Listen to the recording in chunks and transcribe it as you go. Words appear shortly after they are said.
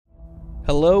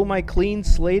Hello, my clean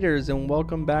slaters, and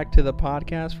welcome back to the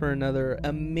podcast for another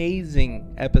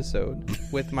amazing episode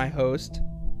with my host,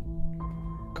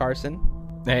 Carson.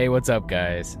 Hey, what's up,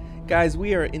 guys? Guys,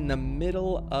 we are in the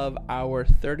middle of our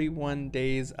 31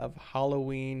 days of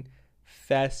Halloween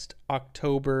Fest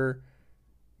October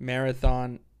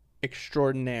Marathon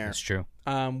Extraordinaire. That's true.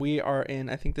 We are in,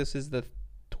 I think this is the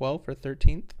 12th or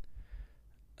 13th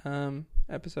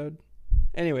episode.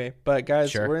 Anyway, but guys,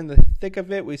 Sure. We're in the thick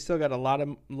of it. We still got a lot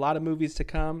of movies to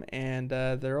come, and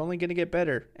they're only going to get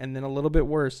better, and then a little bit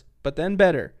worse, but then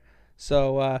better.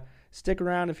 So stick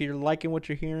around if you're liking what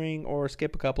you're hearing, or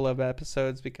skip a couple of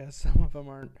episodes because some of them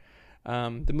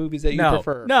aren't the movies that you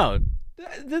prefer. No,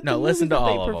 The listen to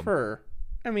all of prefer. them.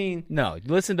 I mean, no,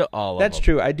 listen to all of them. that's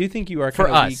true. I do think you are For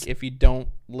kind of us. weak if you don't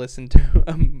listen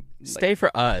to. Stay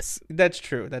for us, That's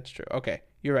true. Okay,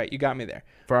 you're right. You got me there.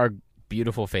 for our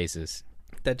beautiful faces.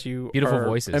 That you Beautiful are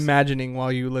voices. imagining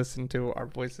while you listen to our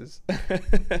voices.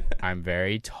 I'm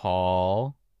very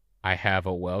tall. I have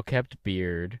a well-kept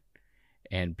beard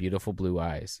and beautiful blue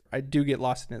eyes. I do get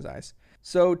lost in his eyes.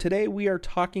 So today we are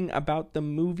talking about the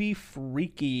movie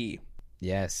Freaky.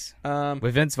 Yes, Um,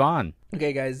 with Vince Vaughn.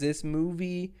 okay, guys, this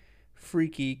movie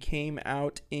Freaky came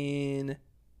out in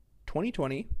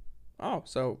 2020. Oh,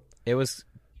 so It was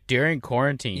during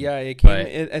quarantine. yeah, it came. but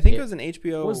I think it was an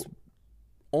HBO was-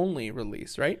 only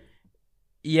release, right?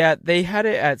 Yeah, they had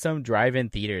it at some drive-in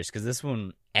theaters because this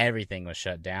one, everything was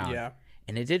shut down. Yeah.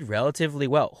 And it did relatively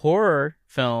well. Horror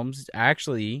films,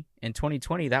 actually, in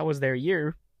 2020, that was their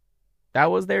year.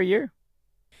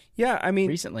 Yeah, I mean,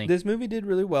 Recently. this movie did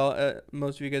really well.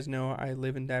 Most of you guys know I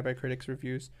live and die by critics'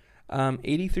 reviews.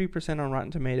 83% on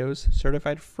Rotten Tomatoes,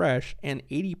 certified fresh, and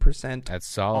 80% That's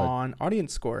solid. on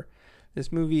audience score. This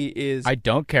movie is I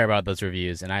don't care about those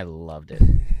reviews, and I loved it.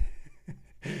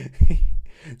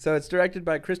 so it's directed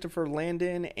by Christopher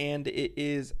Landon, and it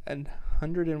is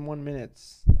 101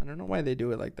 minutes. I don't know why they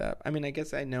do it like that. I mean, I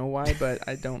guess I know why, but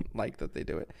I don't like that they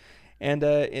do it. And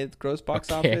its gross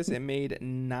box Okay. office, it made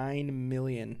 $9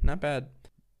 million. Not bad.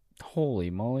 Holy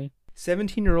moly.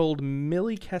 17-year-old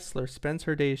Millie Kessler spends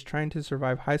her days trying to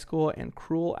survive high school and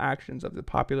cruel actions of the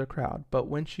popular crowd. But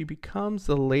when she becomes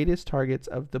the latest targets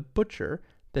of the Butcher,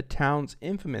 the town's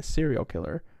infamous serial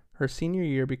killer, her senior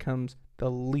year becomes the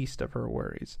least of her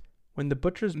worries. When the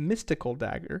Butcher's mystical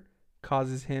dagger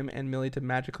causes him and Millie to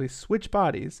magically switch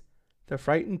bodies, the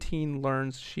frightened teen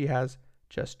learns she has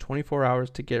just 24 hours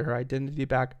to get her identity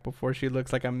back before she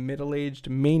looks like a middle-aged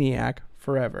maniac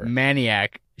forever.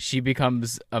 Maniac. She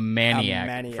becomes a maniac,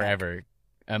 maniac. forever.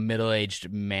 A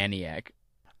middle-aged maniac.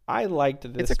 I liked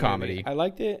this. It's a movie. comedy. I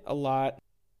liked it a lot.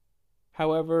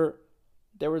 However,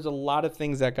 there was a lot of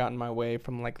things that got in my way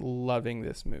from loving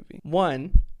this movie.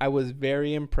 One, I was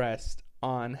very impressed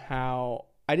on how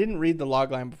I didn't read the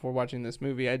logline before watching this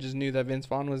movie. I just knew that Vince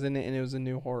Vaughn was in it and it was a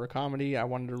new horror comedy. I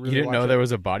wanted to really You didn't watch know it. there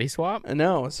was a body swap?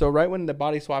 No. So right when the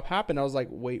body swap happened, I was like,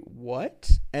 wait, what?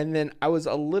 And then I was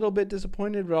a little bit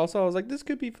disappointed, but also I was like, this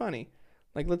could be funny.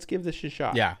 Let's give this a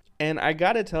shot. Yeah. And I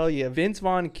got to tell you, Vince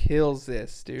Vaughn kills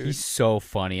this, dude. He's so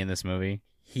funny in this movie.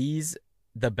 He's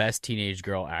the best teenage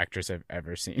girl actress I've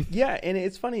ever seen. Yeah, and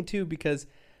it's funny too because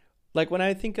when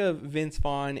I think of Vince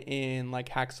Vaughn in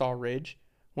Hacksaw Ridge,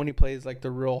 when he plays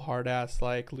the real hard ass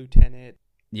lieutenant,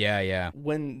 Yeah.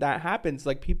 when that happens,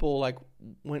 people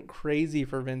went crazy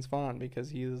for Vince Vaughn because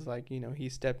he was he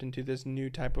stepped into this new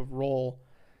type of role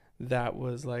that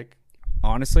was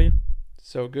Honestly,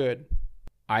 so good.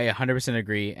 I 100%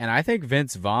 agree. And I think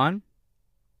Vince Vaughn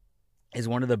is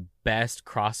one of the best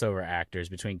crossover actors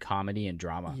between comedy and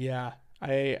drama. Yeah,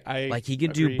 I He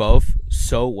can agree. do both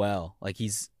so well.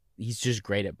 He's just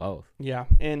great at both. Yeah,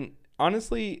 and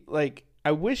honestly,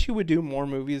 I wish he would do more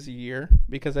movies a year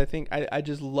because I think I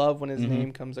just love when his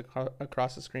name comes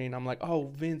across the screen. I'm like, oh,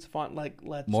 Vince Vaughn,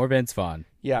 let's More Vince Vaughn.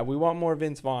 Yeah, we want more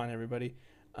Vince Vaughn, everybody.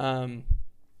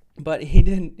 But he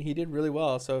did really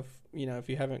well. So if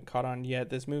you haven't caught on yet,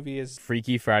 this movie is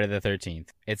Freaky Friday the 13th.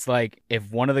 It's like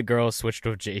if one of the girls switched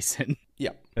with Jason.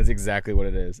 Yeah. That's exactly what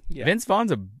it is. Yeah. Vince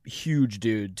Vaughn's a huge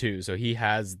dude too, so he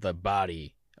has the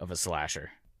body of a slasher.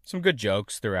 Some good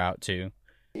jokes throughout too.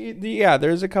 Yeah,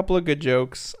 there's a couple of good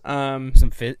jokes. Some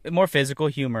more physical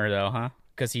humor though, huh?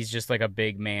 Because he's just a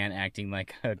big man acting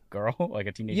like a girl, like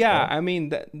a teenage Yeah, girl. I mean,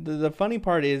 the funny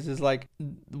part is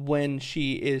when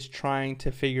she is trying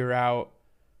to figure out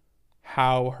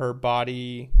how her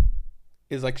body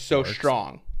is so Works.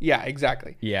 strong. Yeah,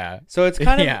 exactly. Yeah. So it's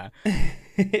kind of Yeah.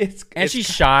 it's She's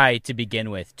shy to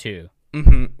begin with too.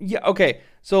 Yeah, okay.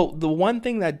 So the one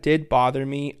thing that did bother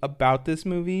me about this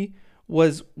movie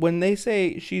was when they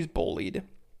say she's bullied.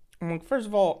 I'm like, first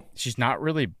of all, She's not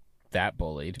really that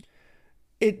bullied.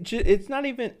 it's not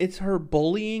even, it's her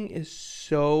bullying is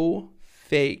so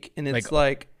fake, and it's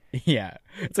like yeah,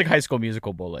 it's like High School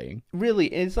Musical bullying. really,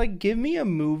 it's like, give me a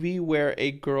movie where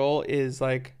a girl is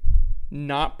like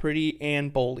not pretty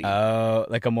and bullied. Oh,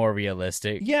 like a more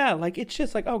realistic. Yeah, like it's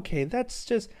just like, okay, that's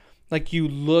just like, you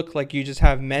look like you just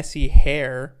have messy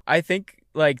hair. I think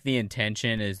like the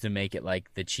intention is to make it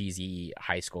like the cheesy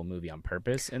high school movie on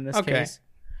purpose in this case.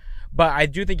 But I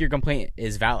do think your complaint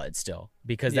is valid still,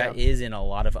 because that is in a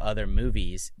lot of other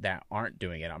movies that aren't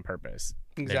doing it on purpose.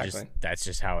 Exactly. That's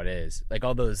just how it is. Like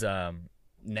all those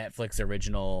Netflix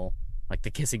original, like The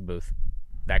Kissing Booth,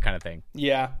 that kind of thing.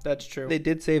 Yeah, that's true. They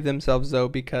did save themselves though,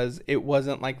 because it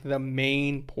wasn't like the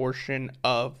main portion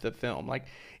of the film. Like,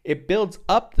 it builds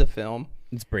up the film.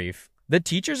 It's brief. The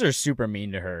teachers are super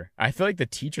mean to her. I feel like the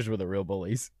teachers were the real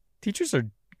bullies. Teachers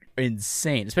are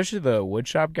insane, especially the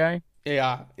woodshop guy.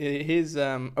 Yeah, his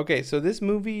okay, so this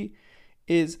movie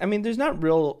is, I mean, there's not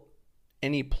real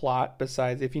any plot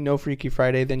besides, if you know Freaky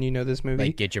Friday, then you know this movie.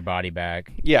 Like, get your body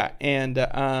back. Yeah, and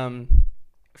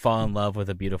fall in love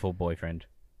with a beautiful boyfriend.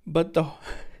 But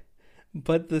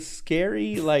the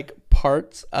scary like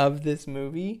parts of this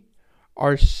movie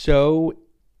are so,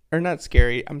 or not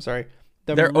scary, I'm sorry.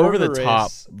 They're over the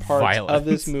top parts violence of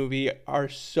this movie are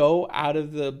so out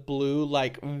of the blue,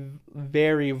 like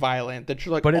very violent, that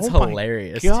you're like, but it's oh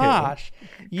hilarious. Gosh,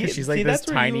 too. She's like, this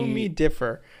that's tiny. Where you and me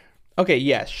differ. Okay,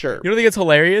 yeah, sure. You don't think it's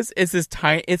hilarious? It's this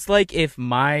tiny. It's like if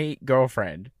my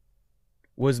girlfriend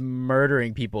was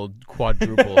murdering people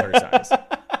quadruple her size,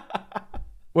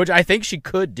 which I think she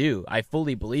could do. I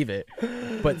fully believe it.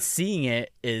 But seeing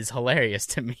it is hilarious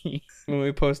to me. When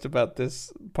we post about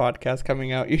this podcast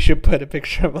coming out, you should put a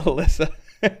picture of Alyssa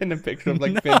and a picture of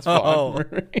like Vince Vaughn.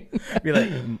 Be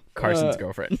like Carson's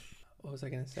girlfriend. What was I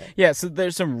gonna say? Yeah, so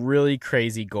there's some really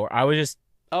crazy gore. I was just.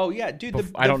 Oh yeah, dude.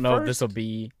 I don't know if this will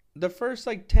be. The first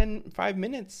like 5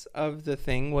 minutes of the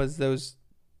thing was those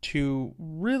two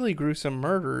really gruesome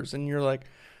murders, and you're like,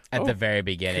 at the very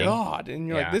beginning, God, and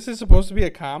you're like, this is supposed to be a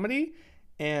comedy,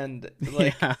 and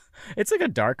like, it's like a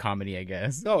dark comedy, I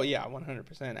guess. Oh yeah,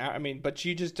 100%. I mean, but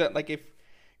you just like,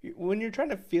 when you're trying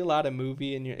to feel out a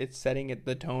movie and it's setting it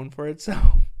the tone for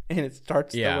itself, and it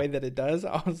starts the way that it does,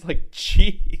 I was like,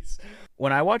 jeez.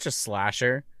 When I watch a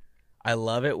slasher, I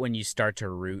love it when you start to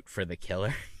root for the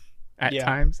killer at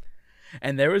times.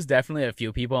 And there was definitely a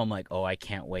few people I'm like, oh, I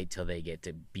can't wait till they get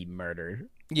to be murdered.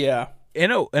 Yeah.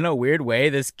 In a weird way,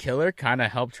 this killer kind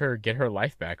of helped her get her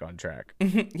life back on track.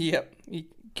 Yep. He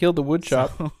killed the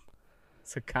woodshop.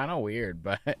 So kind of weird,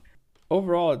 but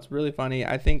overall, it's really funny.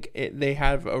 I think they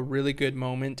have a really good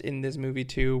moment in this movie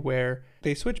too, where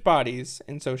they switch bodies,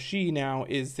 and so she now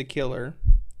is the killer,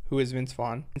 who is Vince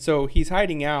Vaughn. And so he's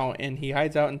hiding out, and he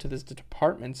hides out into this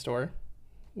department store,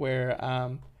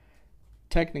 where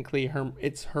technically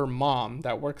it's her mom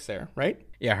that works there, right?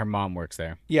 Yeah, her mom works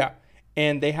there. Yeah.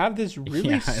 And they have this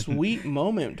really sweet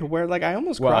moment to where, like, I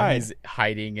almost cried. He's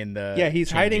hiding in the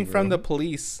he's hiding from the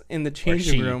police in the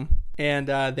changing room. And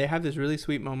they have this really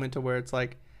sweet moment to where it's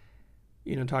like,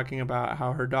 you know, talking about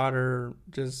how her daughter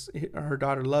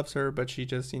loves her, but she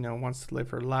just, you know, wants to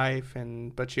live her life,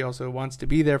 but she also wants to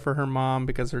be there for her mom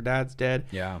because her dad's dead.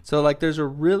 Yeah. So like, there's a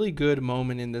really good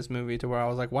moment in this movie to where I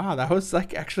was like, wow, that was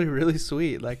like actually really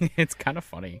sweet. Like, it's kind of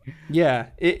funny. Yeah.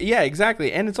 Yeah,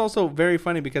 exactly. And it's also very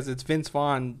funny because it's Vince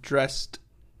Vaughn dressed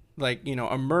like, you know,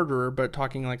 a murderer, but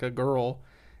talking like a girl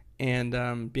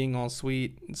and being all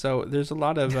sweet. So there's a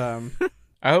lot of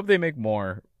I hope they make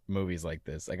more movies like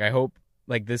this. Like, I hope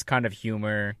like this kind of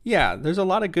humor. Yeah, there's a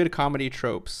lot of good comedy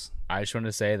tropes. I just want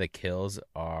to say the kills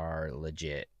are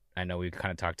legit. I know we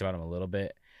kind of talked about them a little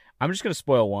bit. I'm just going to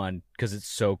spoil one because it's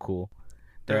so cool.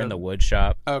 They're in the wood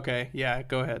shop. Okay, yeah,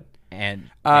 go ahead. And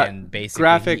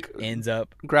basically he ends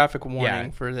up... Graphic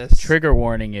warning for this. Trigger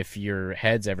warning if your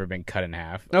head's ever been cut in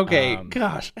half. Okay,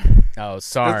 gosh. Oh,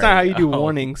 sorry. That's not how you do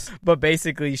warnings. But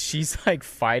basically, she's like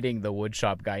fighting the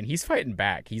woodshop guy, and he's fighting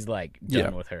back. He's like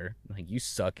done with her. Like, you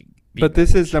suck. But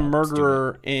this is the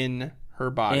murderer in her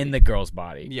body. In the girl's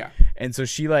body. Yeah. And so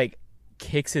she like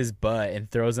kicks his butt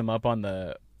and throws him up on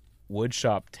the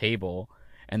woodshop table,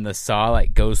 and the saw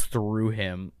like goes through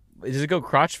him. Does it go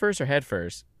crotch first or head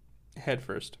first? Head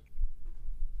first.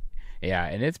 Yeah,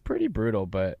 and it's pretty brutal,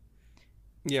 but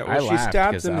yeah, well, she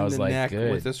stabs him in the like, neck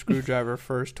good. with a screwdriver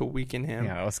first to weaken him.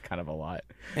 Yeah, that was kind of a lot.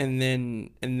 And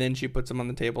then she puts him on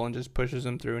the table and just pushes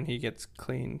him through, and he gets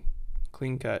clean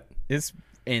cut. It's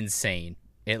insane.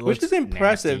 Which is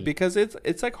impressive nasty. because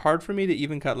it's like hard for me to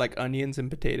even cut like onions and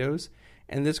potatoes,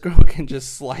 and this girl can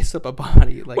just slice up a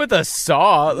body like with a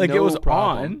saw. Like, no it was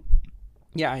problem. on.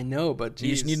 Yeah, I know, but geez.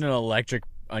 You just need an electric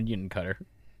onion cutter.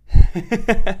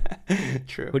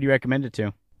 True. Who do you recommend it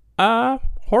to?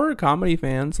 Horror comedy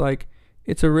fans, like,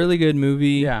 it's a really good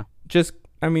movie. Yeah. Just,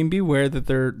 I mean, beware that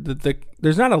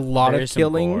there's not a lot of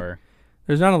killing.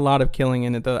 There's not a lot of killing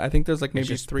in it, though. I think there's like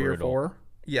maybe 3 or 4.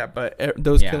 Yeah, but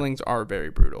those killings are very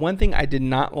brutal. One thing I did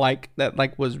not like that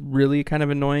like was really kind of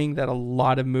annoying that a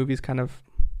lot of movies kind of,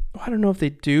 I don't know if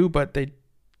they do, but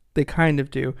they kind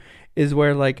of do, is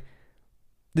where like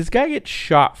this guy gets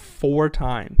shot 4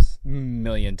 times.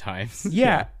 Million times.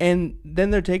 Yeah, and then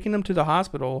they're taking him to the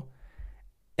hospital,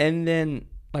 and then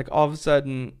like all of a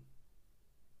sudden,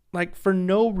 like for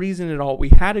no reason at all, we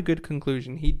had a good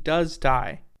conclusion. He does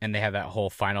die. And they have that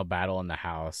whole final battle in the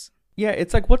house. Yeah,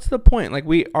 it's like, what's the point? Like,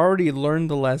 we already learned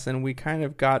the lesson. We kind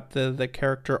of got the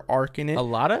character arc in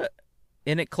it.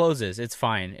 And it closes. It's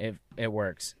fine. It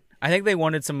works. I think they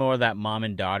wanted some more of that mom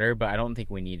and daughter, but I don't think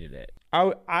we needed it.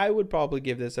 I would probably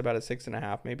give this about a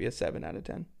 6.5, maybe a 7 out of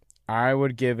 10. I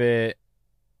would give it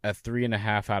a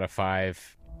 3.5 out of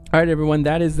 5. All right, everyone,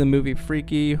 that is the movie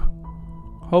Freaky.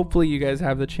 Hopefully you guys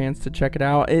have the chance to check it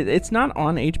out. It's not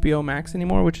on HBO Max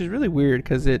anymore, which is really weird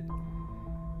because it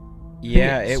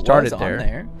started there. On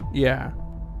there. Yeah.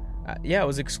 It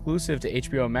was exclusive to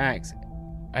HBO Max.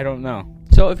 I don't know.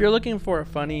 So if you're looking for a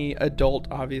funny adult,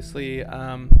 obviously,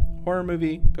 horror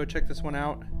movie, go check this one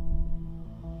out.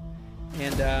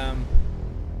 And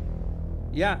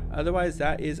otherwise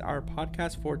that is our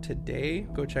podcast for today.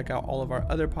 Go check out all of our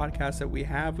other podcasts that we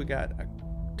have. We got a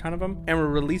ton of them, and we're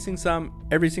releasing some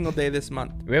every single day this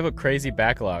month. We have a crazy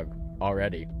backlog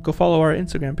already. Go follow our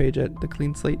Instagram page at the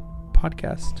Clean Slate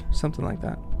Podcast, something like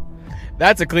that.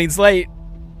 That's a clean slate.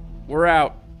 We're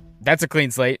out. That's a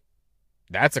clean slate.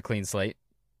 That's a clean slate.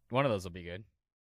 One of those will be good.